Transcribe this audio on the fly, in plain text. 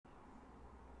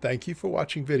Thank you for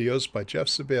watching videos by Jeff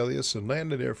Sibelius and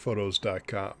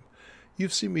landandairphotos.com.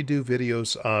 You've seen me do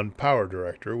videos on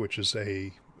PhotoDirector, which is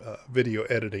a video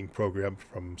editing program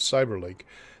from Cyberlink.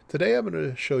 Today I'm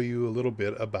going to show you a little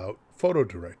bit about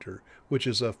PhotoDirector, which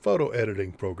is a photo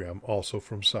editing program also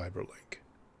from Cyberlink.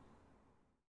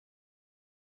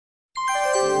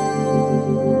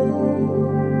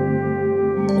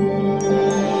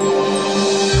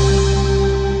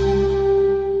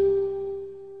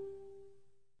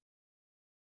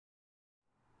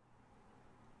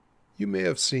 You may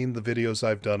have seen the videos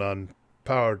I've done on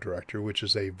PhotoDirector, which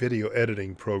is a video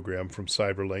editing program from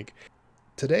Cyberlink.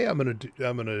 Today I'm going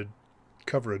to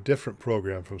cover a different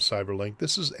program from Cyberlink.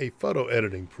 This is a photo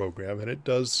editing program, and it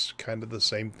does kind of the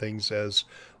same things as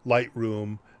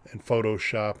Lightroom and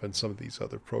Photoshop and some of these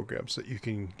other programs that you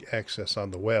can access on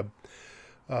the web.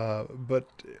 But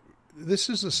this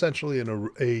is essentially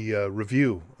a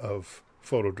review of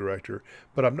PhotoDirector,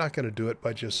 but I'm not going to do it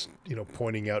by just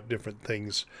pointing out different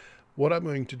things. What I'm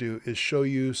going to do is show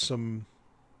you some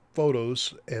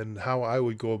photos and how I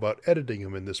would go about editing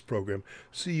them in this program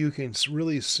so you can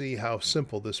really see how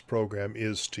simple this program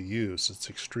is to use. It's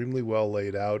extremely well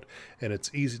laid out and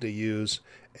it's easy to use,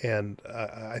 and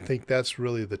I think that's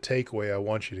really the takeaway I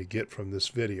want you to get from this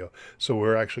video. So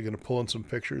we're actually going to pull in some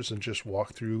pictures and just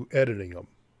walk through editing them.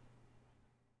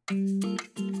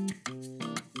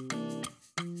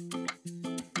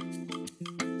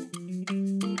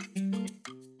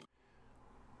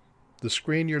 The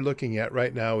screen you're looking at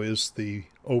right now is the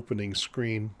opening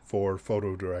screen for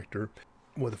PhotoDirector.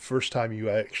 Well, the first time you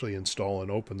actually install and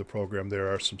open the program,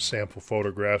 there are some sample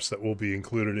photographs that will be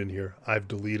included in here. I've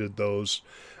deleted those.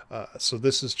 So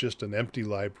this is just an empty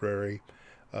library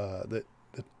that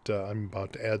I'm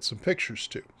about to add some pictures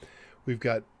to. We've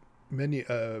got many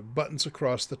buttons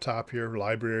across the top here: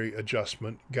 library,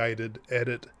 adjustment, guided,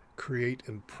 edit, create,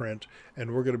 and print.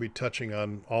 And we're going to be touching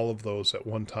on all of those at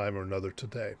one time or another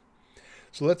today.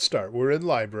 So let's start. We're in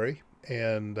library,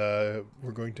 and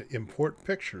we're going to import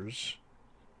pictures.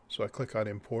 So I click on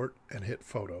import and hit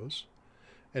photos.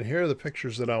 And here are the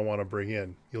pictures that I want to bring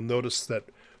in. You'll notice that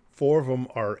 4 of them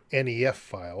are NEF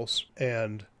files,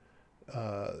 and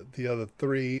the other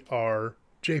 3 are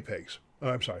JPEGs. Oh,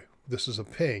 I'm sorry, this is a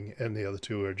PNG, and the other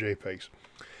 2 are JPEGs.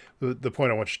 The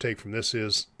point I want you to take from this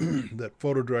is that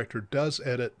PhotoDirector does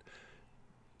edit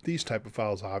these type of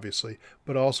files, obviously,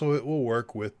 but also it will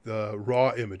work with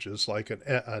raw images like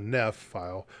a NEF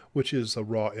file, which is a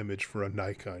raw image for a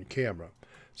Nikon camera.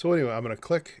 So anyway, I'm going to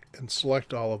click and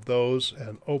select all of those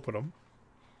and open them.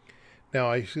 Now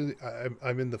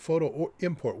I'm in the photo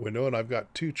import window, and I've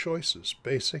got 2 choices: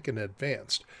 basic and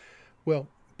advanced. Well,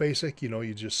 basic,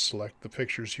 you just select the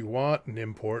pictures you want and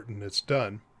import, and it's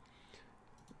done.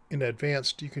 In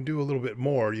advanced, you can do a little bit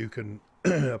more. You can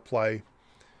apply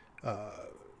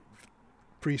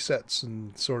presets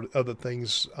and sort of other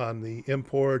things on the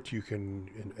import. You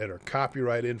can enter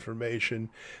copyright information.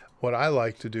 What I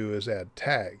like to do is add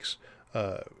tags.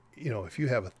 If you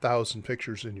have 1,000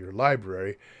 pictures in your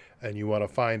library and you want to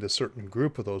find a certain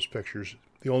group of those pictures,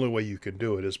 the only way you can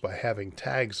do it is by having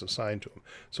tags assigned to them.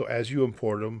 So as you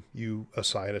import them, you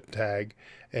assign a tag,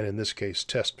 and in this case,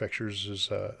 test pictures is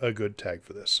a good tag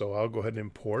for this. So I'll go ahead and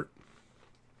import.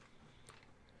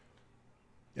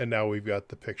 And now we've got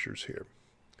the pictures here.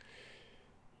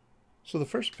 So the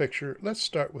first picture, let's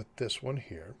start with this one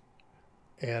here.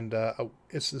 And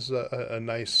this is a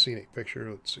nice scenic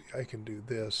picture. Let's see, I can do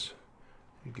this.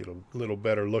 You get a little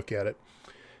better look at it.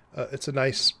 It's a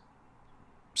nice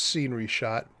scenery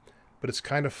shot, but it's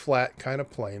kind of flat, kind of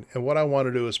plain. And what I want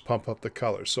to do is pump up the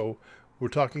color. So we're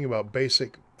talking about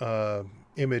basic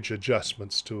image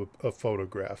adjustments to a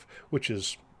photograph, which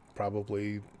is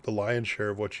probably the lion's share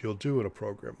of what you'll do in a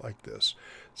program like this.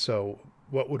 So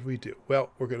what would we do?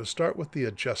 Well, we're going to start with the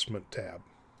adjustment tab.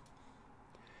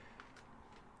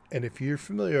 And if you're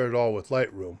familiar at all with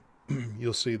Lightroom,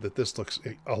 you'll see that this looks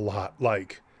a lot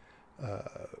like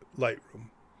Lightroom.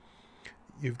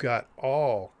 You've got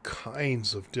all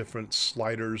kinds of different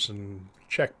sliders and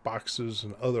check boxes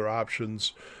and other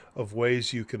options of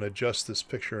ways you can adjust this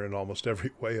picture in almost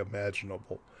every way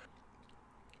imaginable.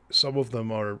 Some of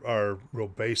them are real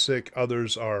basic.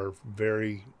 Others are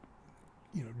very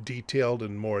detailed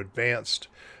and more advanced.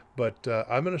 But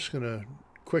I'm just going to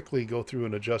quickly go through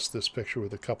and adjust this picture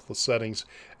with a couple of settings,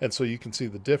 and so you can see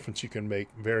the difference you can make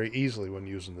very easily when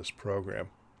using this program.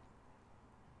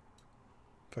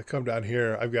 If I come down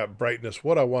here, I've got brightness.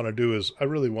 What I want to do is I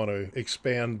really want to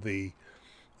expand the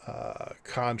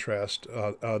contrast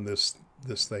on this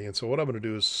thing, and so what I'm going to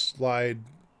do is slide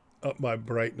up my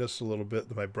brightness a little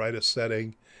bit, my brightest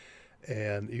setting,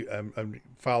 And I'm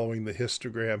following the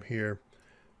histogram here.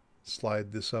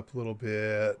 Slide this up a little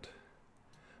bit.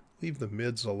 Leave the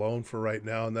mids alone for right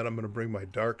now, and then I'm going to bring my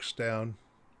darks down.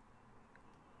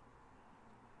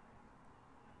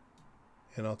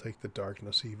 And I'll take the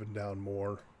darkness even down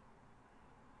more.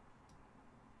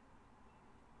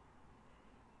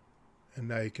 And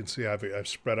now you can see I've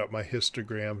spread out my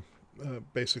histogram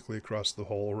basically across the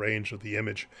whole range of the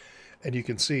image. And you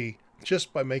can see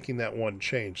just by making that one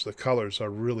change, the colors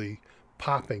are really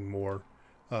popping more,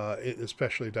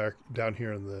 especially down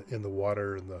here in the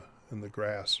water and the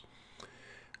grass.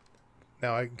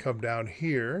 Now I can come down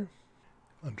here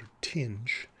under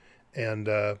tinge, and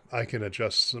I can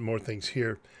adjust some more things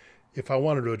here. If I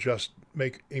wanted to adjust,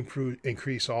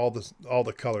 increase all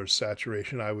the colors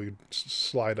saturation, I would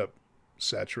slide up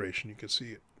saturation. You can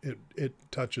see it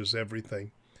touches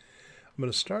everything. I'm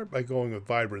going to start by going with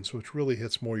vibrance, which really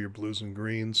hits more your blues and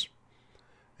greens,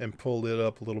 and pull it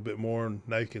up a little bit more. And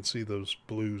now you can see those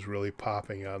blues really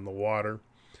popping on the water.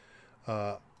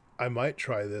 I might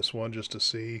try this one just to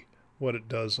see what it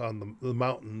does on the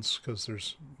mountains, because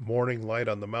there's morning light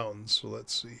on the mountains. So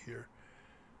let's see here.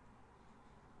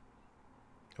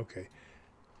 Okay,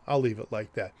 I'll leave it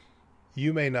like that.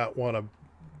 You may not want to,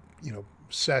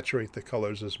 saturate the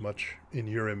colors as much in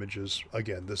your images.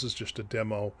 Again, this is just a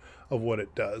demo of what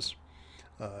it does,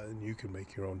 and you can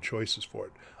make your own choices for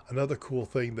it. Another cool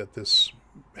thing that this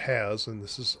has, and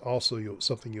this is also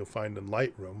something you'll find in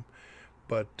Lightroom,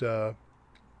 but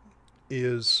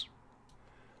is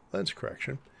lens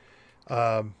correction.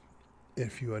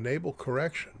 If you enable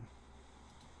correction,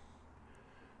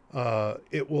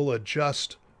 it will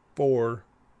adjust for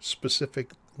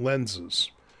specific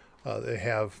lenses. They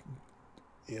have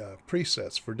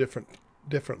presets for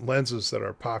different lenses that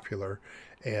are popular,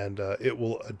 and it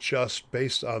will adjust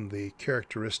based on the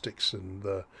characteristics and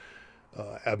the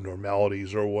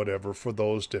abnormalities or whatever for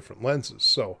those different lenses.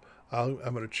 So I'm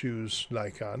going to choose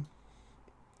Nikon,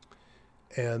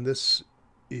 and this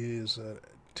is a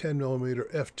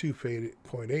 10mm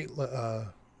f2.8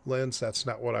 lens. That's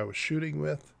not what I was shooting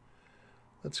with.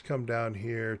 Let's come down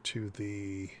here to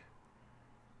the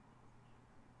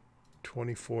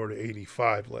 24 to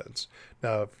 85 lens.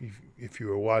 Now, if you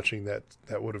were watching that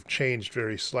would have changed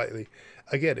very slightly.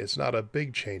 Again, it's not a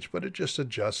big change, but it just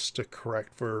adjusts to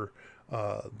correct for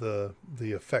the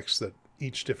effects that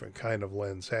each different kind of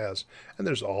lens has. And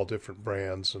there's all different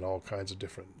brands and all kinds of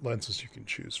different lenses you can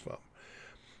choose from.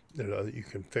 You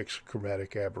can fix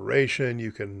chromatic aberration.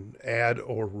 You can add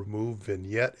or remove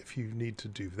vignette if you need to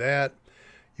do that.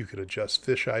 You can adjust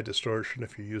fisheye distortion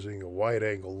if you're using a wide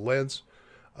angle lens.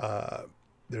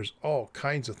 There's all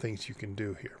kinds of things you can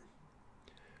do here.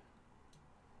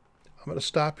 I'm going to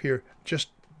stop here.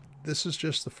 This is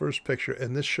just the first picture,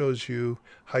 and this shows you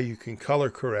how you can color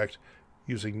correct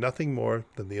using nothing more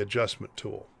than the adjustment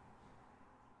tool.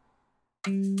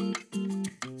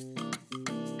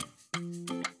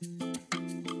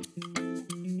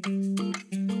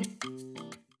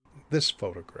 This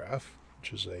photograph,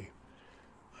 which is a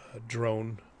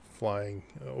drone flying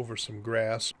over some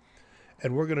grass,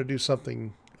 and we're going to do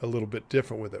something a little bit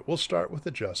different with it. We'll start with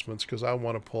adjustments because I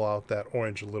want to pull out that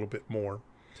orange a little bit more.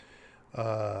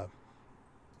 I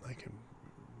can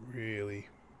really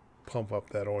pump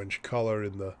up that orange color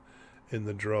in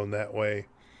the drone that way.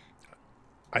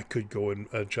 I could go and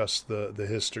adjust the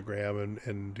histogram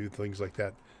and do things like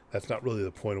that. That's not really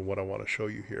the point of what I want to show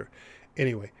you here.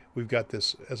 Anyway, we've got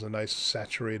this as a nice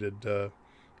saturated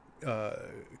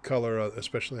color,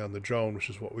 especially on the drone, which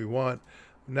is what we want.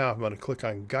 Now I'm going to click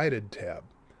on Guided tab.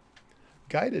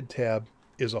 Guided tab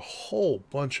is a whole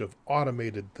bunch of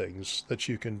automated things that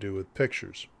you can do with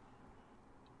pictures.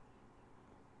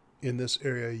 In this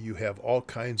area, you have all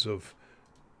kinds of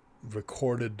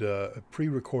recorded,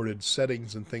 pre-recorded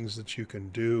settings and things that you can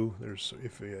do.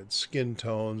 If you had skin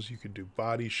tones, you could do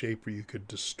body shape, or you could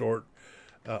distort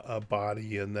a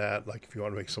body in that. Like if you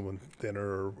want to make someone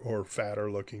thinner or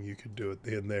fatter looking, you could do it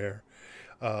in there.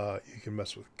 You can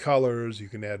mess with colors. You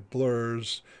can add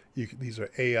blurs. These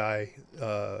are AI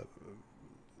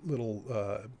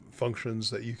little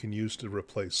functions that you can use to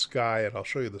replace sky, and I'll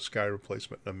show you the sky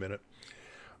replacement in a minute.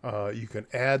 You can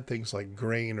add things like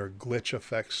grain or glitch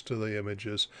effects to the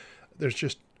images. There's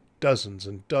just dozens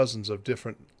and dozens of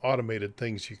different automated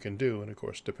things you can do, and of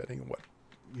course, depending on what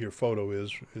your photo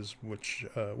is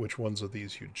which ones of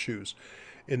these you'd choose.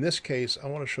 In this case, I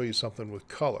want to show you something with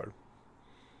color.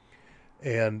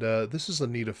 And this is a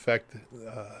neat effect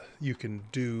you can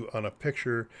do on a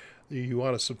picture. You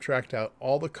want to subtract out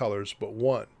all the colors but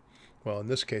one. Well, in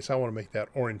this case, I want to make that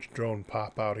orange drone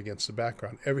pop out against the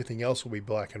background. Everything else will be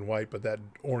black and white, but that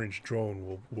orange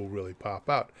drone will really pop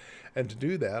out. And to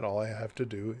do that, all I have to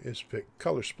do is pick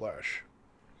Color Splash.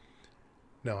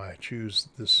 Now I choose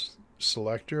this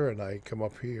selector and I come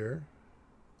up here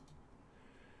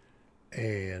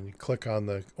and click on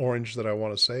the orange that I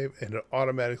want to save, and it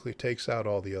automatically takes out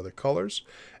all the other colors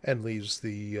and leaves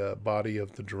the body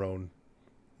of the drone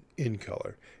in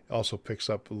color. It also picks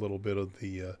up a little bit of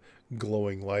the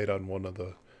glowing light on one of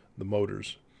the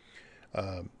motors.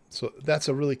 So that's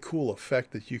a really cool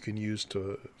effect that you can use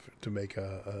to make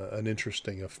an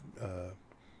interesting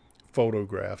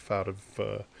photograph out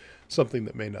of something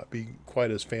that may not be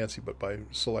quite as fancy, but by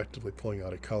selectively pulling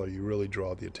out a color, you really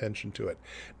draw the attention to it.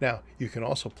 Now, you can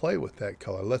also play with that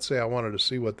color. Let's say I wanted to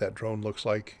see what that drone looks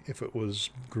like if it was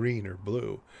green or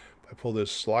blue. If I pull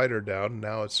this slider down,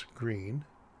 now it's green.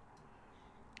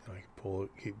 And I can pull it,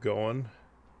 keep going.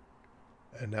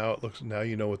 And now it looks. Now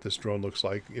you know what this drone looks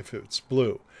like if it's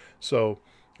blue. So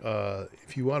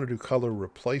if you want to do color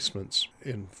replacements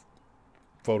in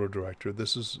PhotoDirector,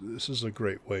 this is a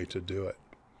great way to do it.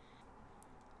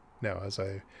 Now, as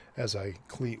I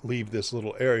leave this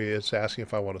little area, it's asking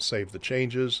if I want to save the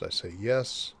changes. I say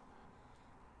yes.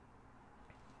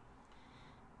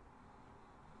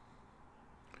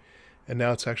 And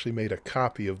now it's actually made a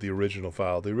copy of the original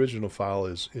file. The original file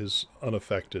is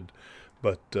unaffected,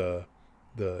 but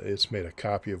it's made a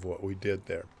copy of what we did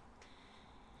there.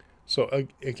 So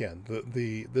again,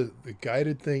 the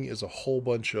guided thing is a whole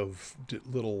bunch of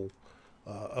little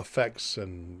effects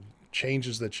and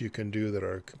changes that you can do that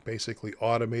are basically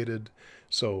automated.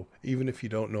 So even if you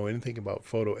don't know anything about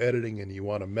photo editing and you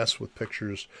want to mess with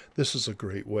pictures, this is a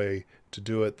great way to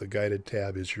do it. The guided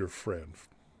tab is your friend.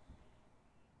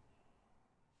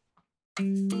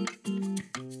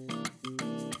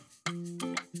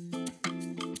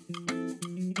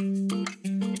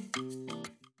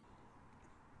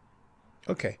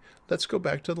 Okay, let's go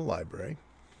back to the library.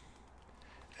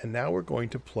 And now we're going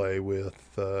to play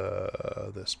with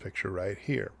this picture right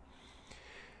here.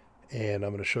 And I'm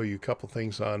going to show you a couple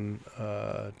things on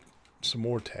some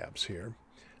more tabs here.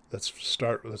 Let's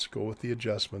go with the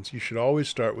adjustments. You should always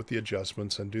start with the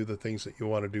adjustments and do the things that you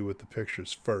want to do with the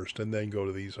pictures first, and then go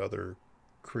to these other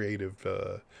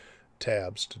creative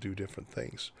tabs to do different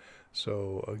things.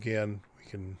 So again,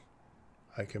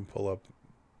 I can pull up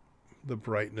the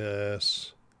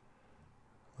brightness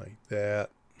like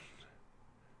that.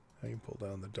 I can pull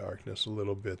down the darkness a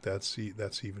little bit. That's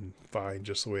even fine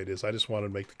just the way it is. I just want to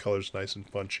make the colors nice and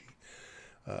punchy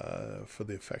for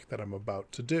the effect that I'm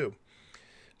about to do.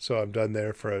 So I'm done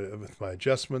there with my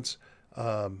adjustments.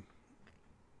 Now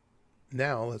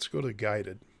let's go to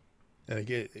guided. And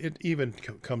again, it even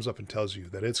comes up and tells you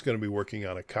that it's going to be working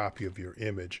on a copy of your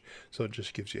image. So it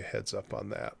just gives you a heads up on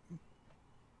that.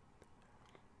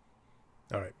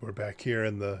 All right, we're back here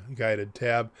in the guided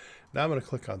tab. Now I'm going to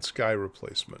click on sky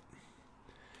replacement.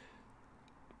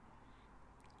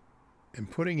 And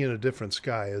putting in a different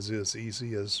sky is as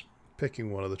easy as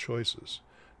picking one of the choices.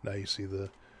 Now you see the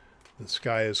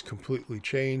sky is completely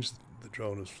changed. The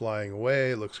drone is flying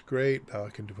away. It looks great. Now I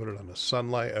can put it on a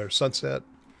sunset,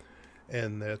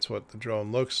 and that's what the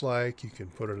drone looks like. You can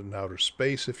put it in outer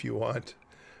space if you want,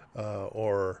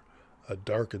 or a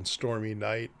dark and stormy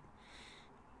night.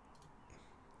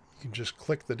 You can just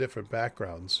click the different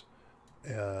backgrounds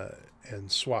and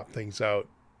swap things out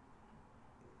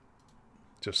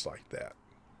just like that.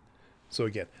 So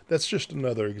again, that's just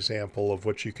another example of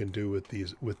what you can do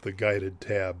with the guided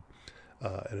tab,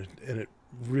 and it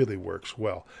really works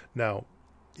well. Now,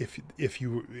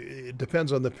 it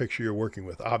depends on the picture you're working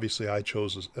with. Obviously, I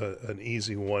chose an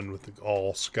easy one with the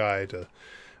all sky to,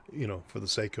 for the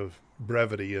sake of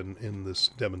brevity in this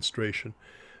demonstration.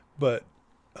 But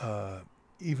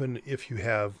even if you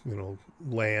have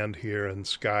land here and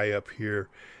sky up here,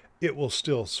 it will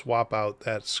still swap out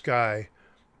that sky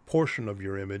portion of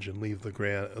your image and leave the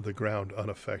ground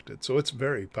unaffected. So it's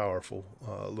very powerful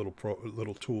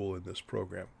little tool in this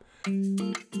program.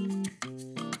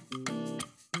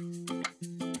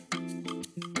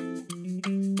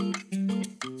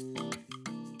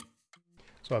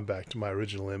 So I'm back to my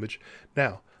original image.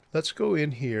 Now let's go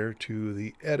in here to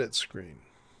the edit screen.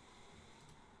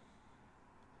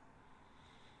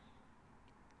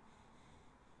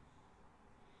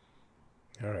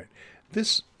 All right.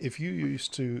 This, if you're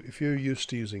used to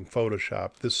using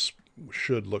Photoshop, this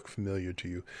should look familiar to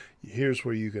you. Here's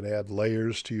where you can add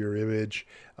layers to your image.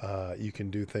 You can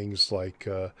do things like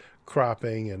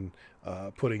cropping and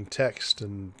putting text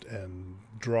and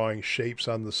drawing shapes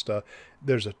on the stuff.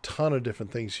 There's a ton of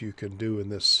different things you can do in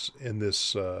this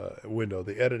window.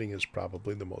 The editing is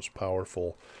probably the most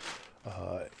powerful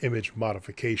image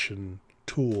modification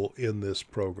tool in this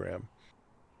program.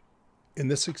 In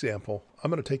this example,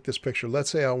 I'm going to take this picture. Let's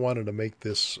say I wanted to make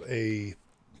this a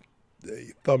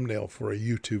thumbnail for a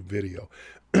YouTube video.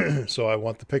 So I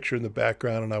want the picture in the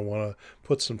background and I want to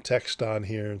put some text on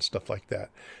here and stuff like that.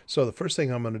 So the first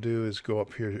thing I'm going to do is go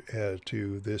up here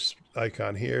to this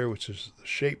icon here, which is the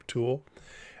shape tool.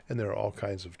 And there are all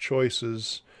kinds of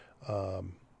choices.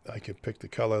 I can pick the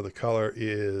color. The color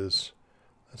is,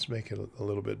 let's make it a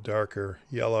little bit darker,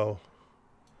 yellow.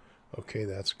 Okay,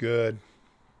 that's good.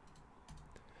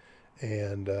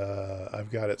 And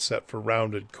I've got it set for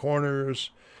rounded corners,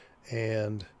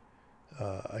 and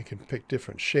I can pick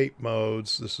different shape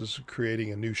modes. This is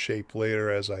creating a new shape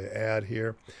later as I add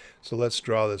here. So let's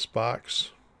draw this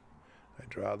box. I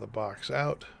draw the box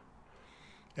out,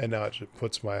 and now it just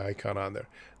puts my icon on there.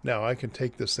 Now I can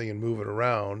take this thing and move it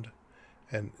around,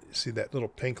 and see that little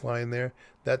pink line there?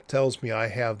 That tells me I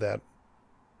have that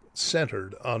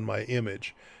centered on my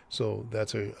image. So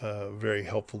that's a very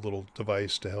helpful little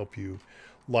device to help you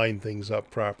line things up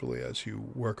properly as you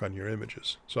work on your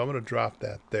images. So I'm going to drop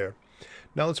that there.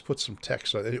 Now let's put some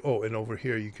text on it. Oh, and over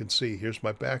here you can see, here's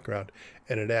my background,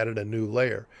 and it added a new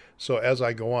layer. So as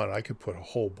I go on, I could put a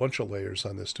whole bunch of layers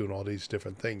on this, doing all these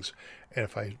different things. And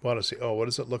if I want to see, oh, what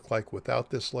does it look like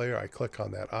without this layer? I click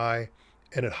on that eye,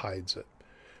 and it hides it.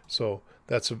 So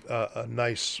that's a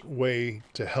nice way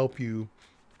to help you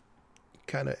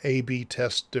kind of A/B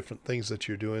test different things that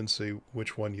you're doing, see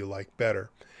which one you like better.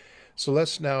 So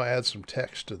let's now add some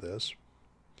text to this.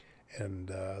 And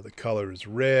the color is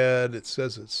red. It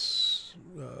says it's,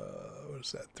 what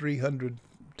is that, 300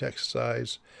 text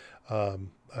size.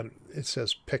 It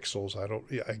says pixels.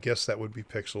 I guess that would be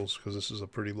pixels because this is a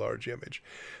pretty large image.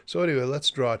 So anyway,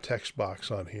 let's draw a text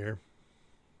box on here.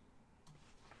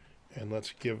 And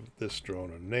let's give this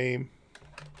drone a name.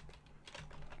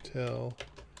 Tell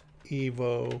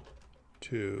Evo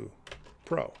 2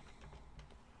 Pro.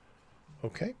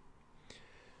 Okay.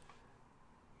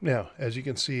 Now, as you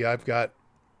can see, I've got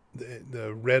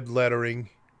the red lettering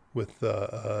with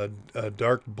a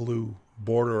dark blue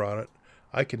border on it.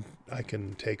 I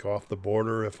can take off the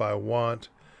border if I want.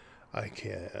 I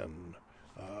can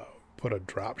put a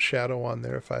drop shadow on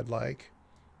there if I'd like.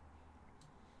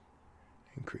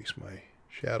 Increase my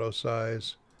shadow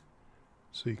size.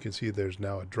 So you can see there's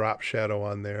now a drop shadow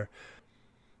on there.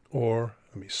 Or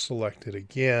let me select it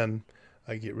again.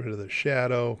 I get rid of the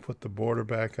shadow, put the border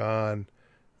back on.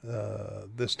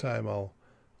 This time I'll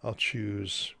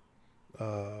choose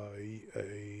a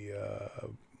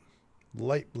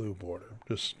light blue border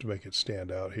just to make it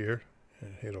stand out here,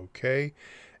 and hit OK.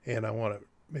 And I want it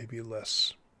maybe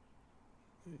less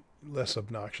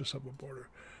obnoxious of a border.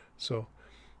 So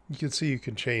you can see you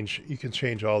can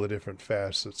change all the different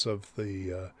facets of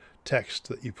the text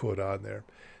that you put on there.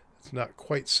 It's not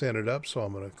quite centered up, so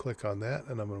I'm going to click on that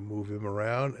and I'm going to move him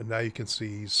around, and now you can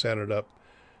see he's centered up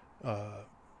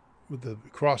with the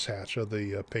crosshatch of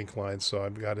the pink line. So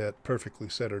I've got it perfectly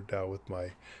centered now with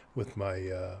my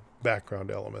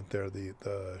background element there,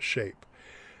 the shape.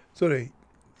 So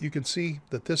you can see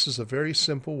that this is a very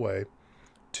simple way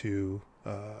to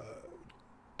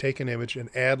take an image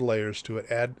and add layers to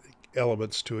it, add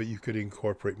elements to it. You could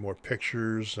incorporate more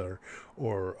pictures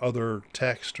or other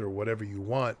text or whatever you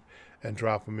want and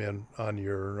drop them in on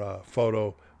your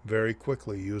photo very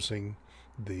quickly using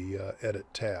the Edit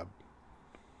tab.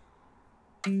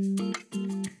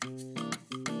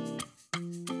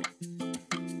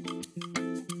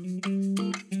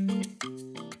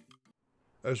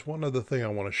 There's one other thing I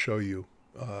want to show you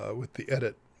with the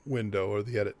Edit window or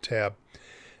the Edit tab.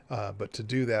 But to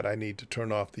do that, I need to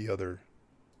turn off the other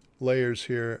layers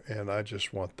here, and I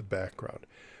just want the background.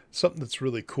 Something that's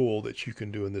really cool that you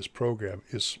can do in this program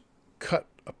is cut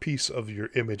a piece of your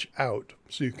image out,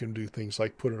 so you can do things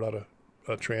like put it on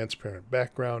a transparent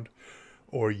background,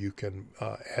 or you can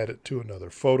add it to another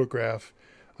photograph,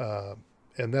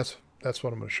 and that's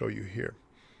what I'm going to show you here.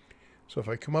 So if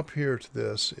I come up here to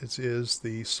this, it is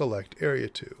the Select Area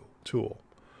tool.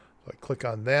 So I click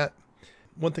on that.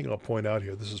 One thing I'll point out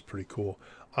here, this is pretty cool.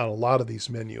 On a lot of these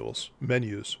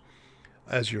menus,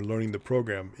 as you're learning the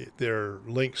program, there are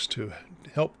links to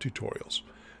help tutorials.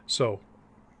 So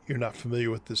you're not familiar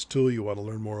with this tool, you want to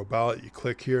learn more about it, you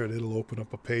click here and it'll open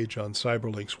up a page on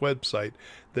Cyberlink's website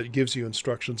that gives you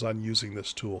instructions on using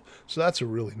this tool. So that's a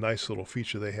really nice little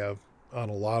feature they have on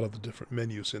a lot of the different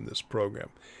menus in this program.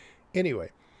 Anyway,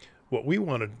 what we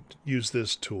want to use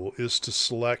this tool is to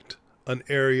select an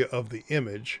area of the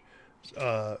image.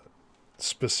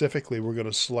 Specifically, we're going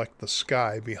to select the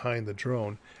sky behind the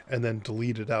drone and then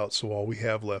delete it out, so all we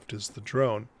have left is the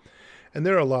drone. And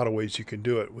there are a lot of ways you can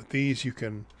do it. With these, you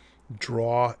can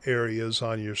draw areas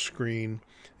on your screen,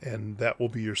 and that will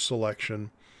be your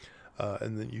selection.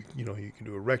 And then you can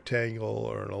do a rectangle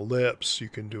or an ellipse. You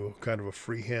can do a kind of a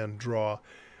freehand draw.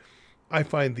 I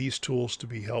find these tools to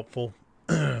be helpful.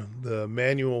 The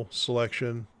manual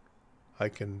selection, I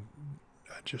can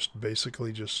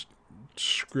basically just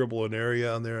scribble an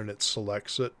area on there and it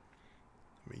selects it.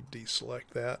 Let me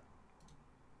deselect that.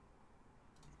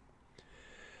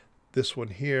 This one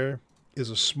here is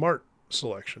a smart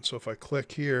selection. So if I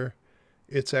click here,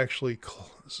 it's actually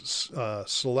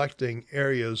selecting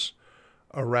areas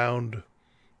around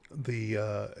the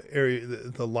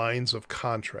the lines of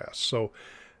contrast. So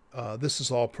this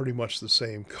is all pretty much the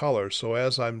same color. So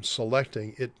as I'm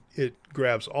selecting, it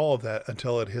grabs all of that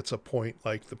until it hits a point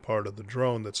like the part of the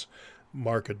drone that's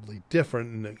markedly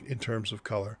different in terms of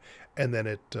color, and then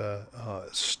it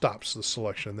stops the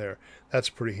selection there. That's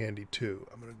pretty handy too.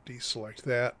 I'm going to deselect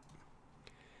that.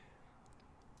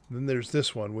 Then there's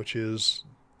this one, which is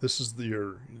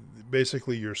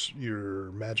basically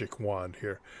your magic wand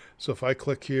here. So if I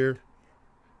click here,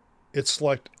 it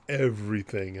selects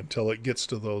everything until it gets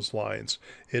to those lines.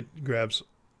 It grabs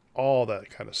all that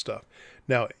kind of stuff.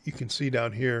 Now you can see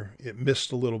down here it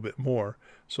missed a little bit more,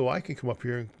 so I can come up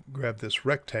here and grab this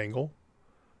rectangle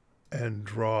and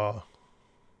draw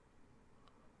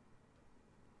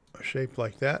a shape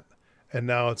like that, and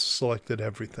now it's selected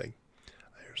everything.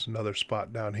 There's another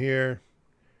spot down here,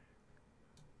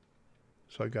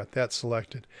 so I got that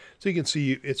selected. So you can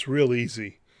see it's real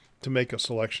easy to make a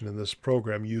selection in this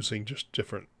program using just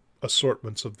different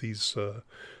assortments of these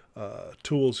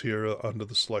tools here under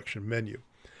the selection menu.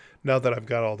 Now that I've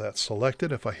got all that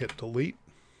selected, if I hit delete,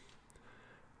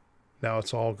 now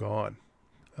it's all gone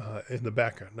in the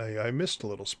background. Now I missed a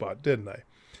little spot, didn't I?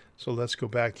 So let's go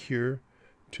back here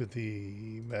to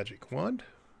the magic wand,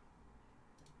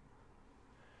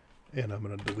 and I'm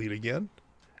going to delete again,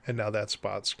 and now that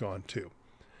spot's gone too.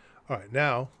 All right,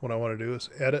 now what I want to do is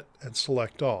edit and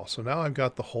select all. So now I've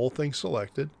got the whole thing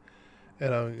selected,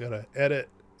 and I'm going to edit,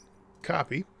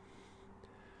 copy.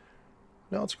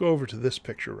 Now let's go over to this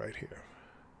picture right here.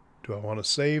 Do I want to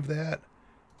save that?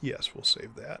 Yes, we'll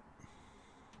save that.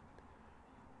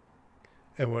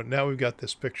 And now we've got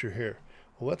this picture here.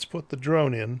 Well, let's put the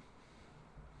drone in.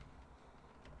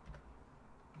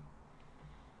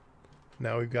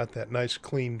 Now we've got that nice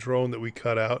clean drone that we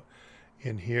cut out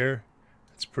in here.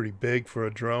 It's pretty big for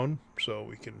a drone, so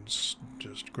we can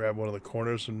just grab one of the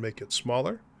corners and make it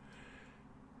smaller.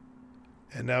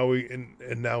 And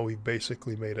now we've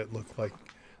basically made it look like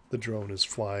the drone is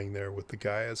flying there with the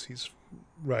guy as he's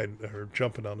riding or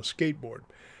jumping on a skateboard.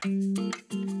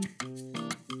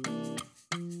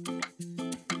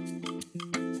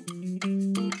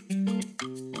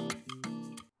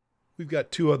 We've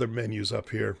got two other menus up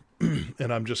here,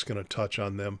 and I'm just going to touch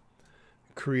on them.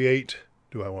 Create.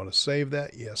 Do I want to save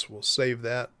that? Yes, we'll save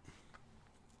that.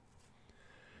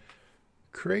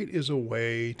 Create is a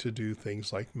way to do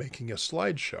things like making a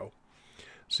slideshow.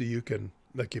 So you can,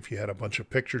 like if you had a bunch of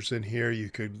pictures in here, you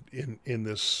could, in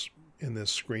this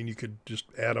screen, you could just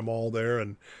add them all there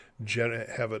and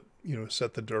have it,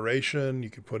 set the duration. You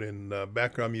could put in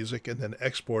background music and then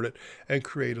export it and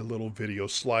create a little video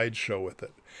slideshow with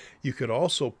it. You could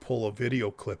also pull a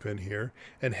video clip in here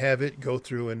and have it go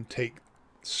through and take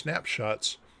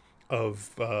snapshots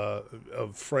of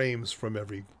frames from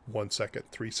every 1 second,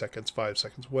 3 seconds, 5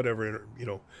 seconds, whatever,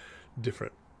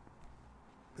 different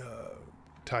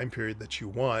time period that you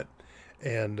want,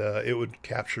 and it would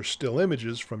capture still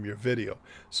images from your video.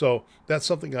 So that's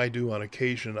something I do on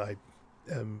occasion. I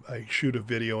shoot a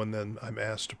video and then I'm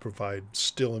asked to provide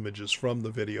still images from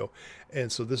the video,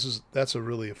 and so that's a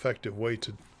really effective way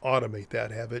to automate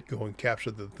that, have it go and capture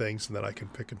the things, and then I can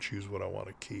pick and choose what I want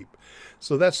to keep.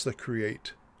 So that's the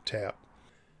Create tab.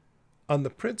 On the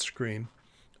print screen,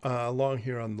 along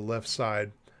here on the left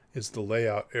side is the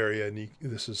layout area, and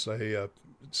this is a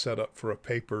setup for a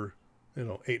paper,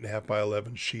 8.5 by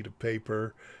 11 sheet of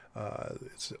paper.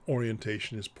 Its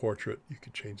orientation is portrait. You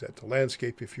could change that to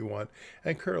landscape if you want,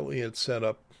 and currently it's set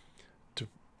up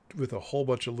with a whole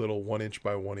bunch of little 1-inch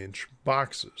by 1-inch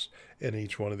boxes. In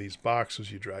each one of these boxes,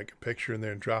 you drag a picture in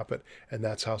there and drop it, and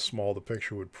that's how small the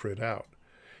picture would print out.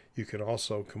 You can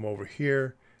also come over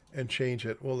here and change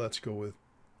it. Well, let's go with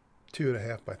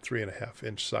 2.5 by 3.5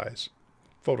 inch size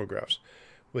photographs.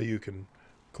 Well, you can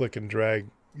click and drag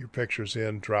your pictures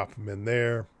in, drop them in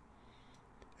there,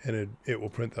 and it will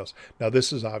print those. Now,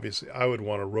 this is obviously, I would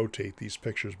want to rotate these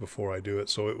pictures before I do it,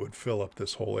 so it would fill up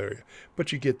this whole area.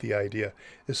 But you get the idea.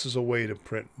 This is a way to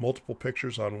print multiple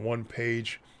pictures on one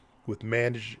page with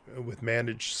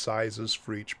managed sizes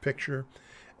for each picture.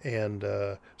 And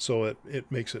so it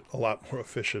makes it a lot more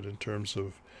efficient in terms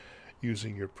of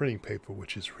using your printing paper,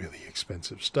 which is really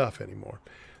expensive stuff anymore.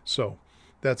 So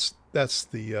that's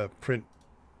the print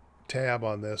tab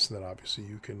on this. And then obviously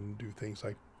you can do things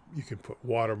like you can put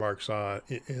watermarks on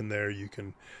in there. You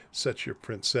can set your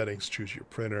print settings, choose your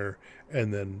printer,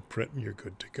 and then print and you're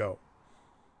good to go.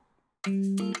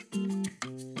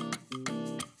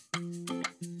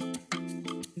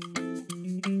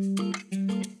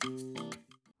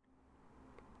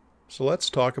 So let's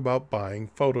talk about buying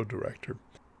PhotoDirector.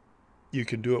 You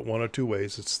can do it one of two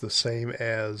ways. It's the same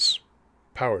as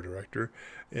PowerDirector,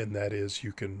 and that is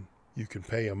you can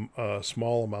pay a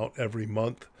small amount every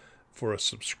month for a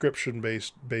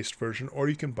subscription-based version, or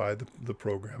you can buy the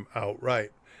program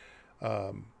outright.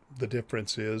 The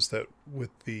difference is that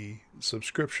with the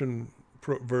subscription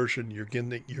version, you're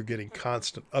getting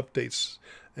constant updates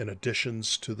and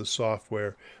additions to the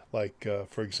software. Like,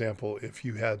 for example, if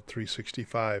you had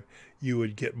 365, you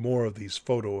would get more of these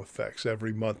photo effects.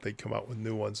 Every month they'd come out with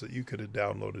new ones that you could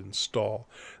download and install.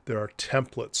 There are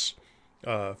templates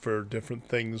for different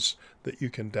things that you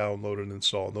can download and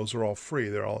install. And those are all free.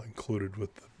 They're all included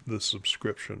with the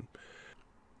subscription.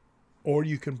 Or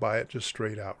you can buy it just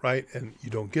straight out, right? And you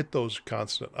don't get those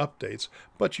constant updates,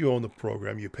 but you own the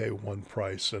program. You pay one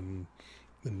price, and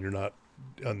you're not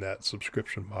on that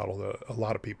subscription model that a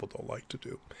lot of people don't like to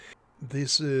do.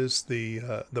 This is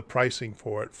the pricing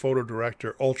for it.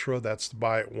 PhotoDirector Ultra, that's the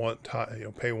buy it one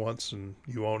time, pay once and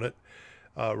you own it.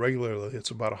 Regularly,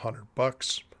 it's about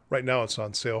 $100. Right now, it's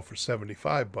on sale for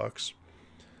 $75.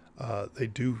 They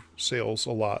do sales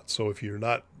a lot, so if you're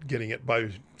not getting it by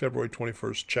February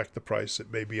 21st, check the price.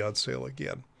 It may be on sale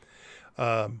again.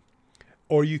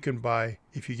 Or you can buy,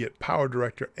 if you get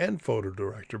PowerDirector and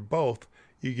PhotoDirector both,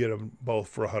 you get them both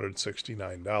for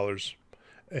 $169,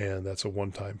 and that's a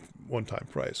one-time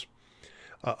price.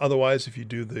 Otherwise, if you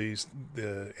do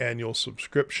the annual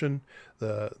subscription,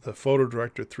 the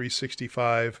PhotoDirector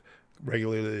 365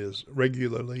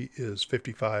 regularly is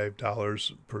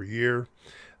 $55 per year.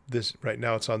 This right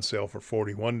now it's on sale for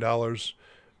 $41,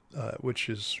 which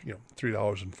is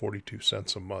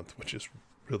 $3.42 a month, which is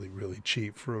really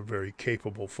cheap for a very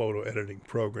capable photo editing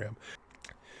program.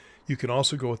 You can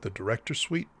also go with the Director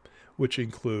Suite, which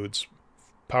includes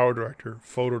PowerDirector,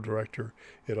 PhotoDirector.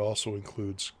 It also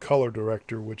includes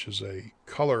ColorDirector, which is a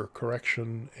color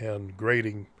correction and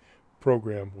grading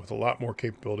program with a lot more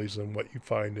capabilities than what you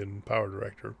find in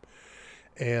PowerDirector,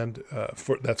 and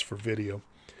that's for video.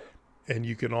 And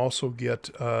you can also get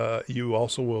you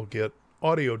also will get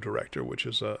Audio Director, which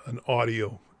is an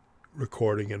audio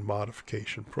recording and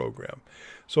modification program.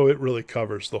 So it really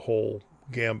covers the whole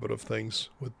gambit of things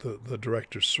with the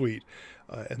Director Suite,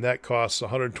 and that costs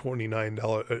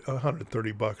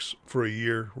 $130 for a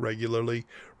year regularly.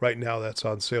 Right now, that's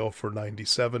on sale for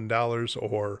 $97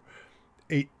 or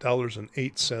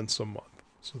 $8.08 a month.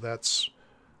 So that's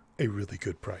a really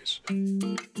good price.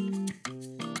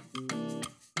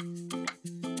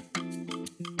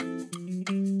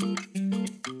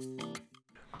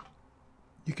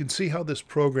 You can see how this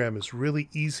program is really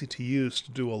easy to use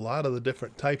to do a lot of the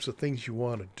different types of things you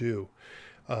want to do.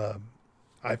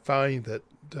 I find that,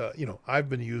 I've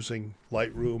been using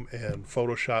Lightroom and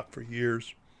Photoshop for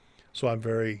years, so I'm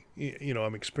very,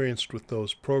 I'm experienced with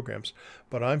those programs.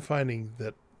 But I'm finding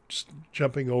that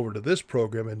jumping over to this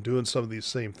program and doing some of these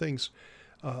same things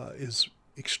is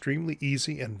extremely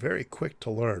easy and very quick to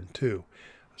learn too.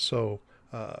 So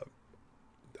I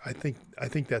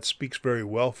think that speaks very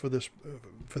well for this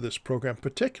program,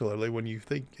 particularly when you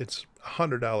think it's a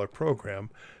 $100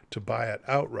 program to buy it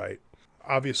outright.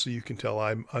 Obviously, you can tell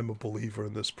I'm a believer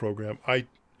in this program. I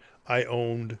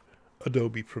owned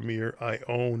Adobe Premiere. I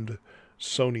owned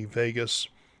Sony Vegas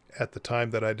at the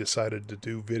time that I decided to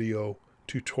do video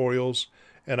tutorials,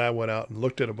 and I went out and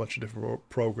looked at a bunch of different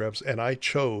programs, and I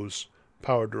chose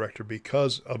PowerDirector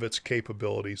because of its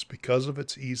capabilities, because of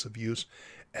its ease of use,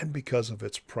 and because of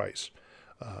its price.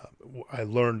 I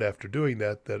learned after doing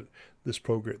that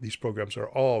these programs are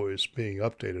always being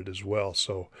updated as well.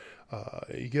 So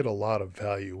you get a lot of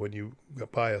value when you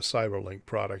buy a Cyberlink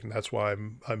product, and that's why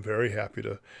I'm very happy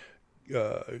to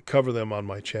cover them on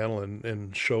my channel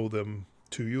and show them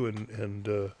to you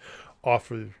and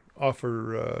offer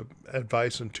offer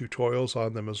advice and tutorials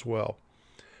on them as well.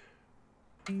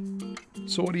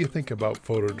 So what do you think about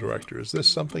PhotoDirector? Is this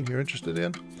something you're interested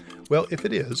in? Well, if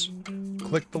it is,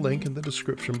 click the link in the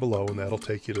description below, and that'll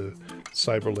take you to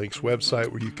Cyberlink's website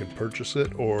where you can purchase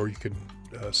it, or you can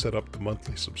set up the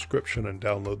monthly subscription and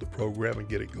download the program and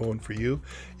get it going for you.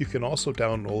 You can also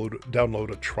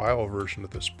download a trial version of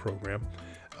this program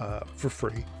for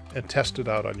free and test it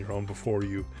out on your own before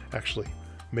you actually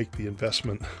make the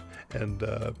investment and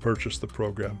purchase the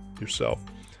program yourself.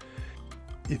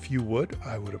 If you would,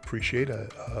 I would appreciate a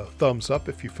thumbs up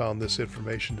if you found this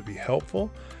information to be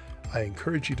helpful. I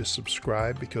encourage you to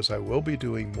subscribe because I will be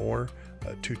doing more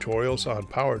tutorials on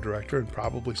PowerDirector and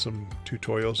probably some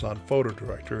tutorials on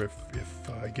PhotoDirector if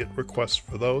I get requests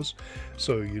for those.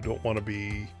 So you don't want to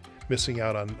be missing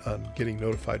out on getting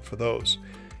notified for those.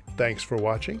 Thanks for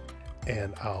watching,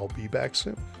 and I'll be back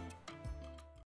soon.